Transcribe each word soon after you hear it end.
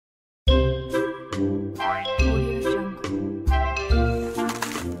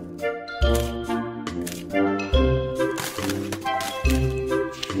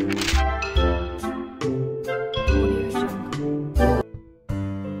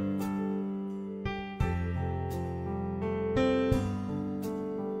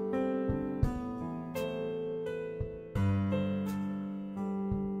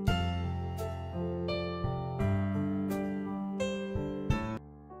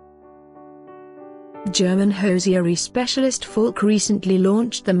German hosiery specialist FALKE recently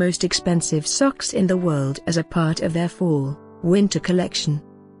launched the most expensive socks in the world as a part of their fall/winter collection.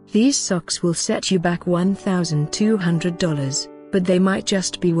 These socks will set you back $1,200, but they might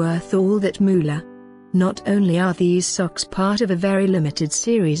just be worth all that moolah. Not only are these socks part of a very limited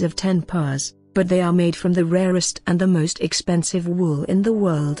series of 10 pairs, but they are made from the rarest and the most expensive wool in the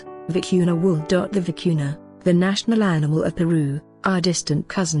world, Vicuna wool. The Vicuna, the national animal of Peru, are distant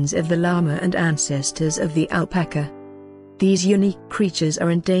cousins of the llama and ancestors of the alpaca. These unique creatures are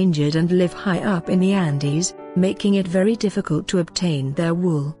endangered and live high up in the Andes, making it very difficult to obtain their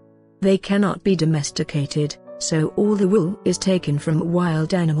wool. They cannot be domesticated, so all the wool is taken from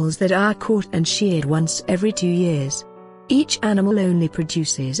wild animals that are caught and sheared once every 2 years. Each animal only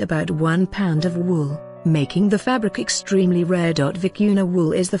produces about 1 pound of wool, making the fabric extremely rare. Vicuna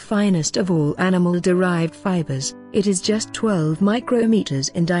wool is the finest of all animal-derived fibers. It is just 12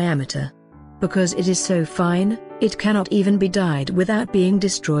 micrometers in diameter. Because it is so fine, it cannot even be dyed without being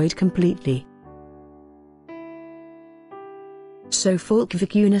destroyed completely. So FALKE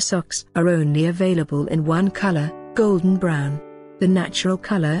Vicuna socks are only available in one color, golden brown, the natural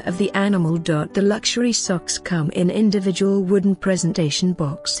color of the animal. The luxury socks come in individual wooden presentation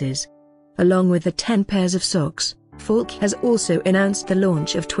boxes. Along with the 10 pairs of socks, FALKE has also announced the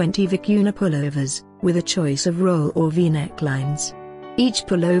launch of 20 Vicuna pullovers, with a choice of roll or V-neck lines. Each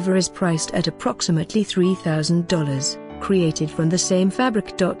pullover is priced at approximately $3,000, created from the same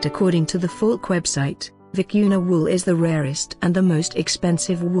fabric. According to the FALKE website, Vicuna wool is the rarest and the most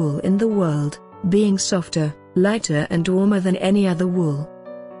expensive wool in the world, being softer, lighter and warmer than any other wool.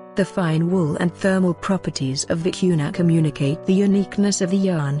 The fine wool and thermal properties of Vicuna communicate the uniqueness of the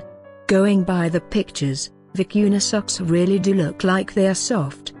yarn. Going by the pictures, Vicuna socks really do look like they are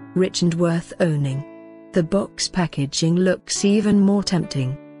soft, rich and worth owning. The box packaging looks even more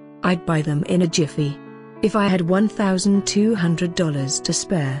tempting. I'd buy them in a jiffy. If I had $1,200 to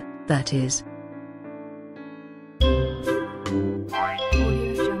spare, that is.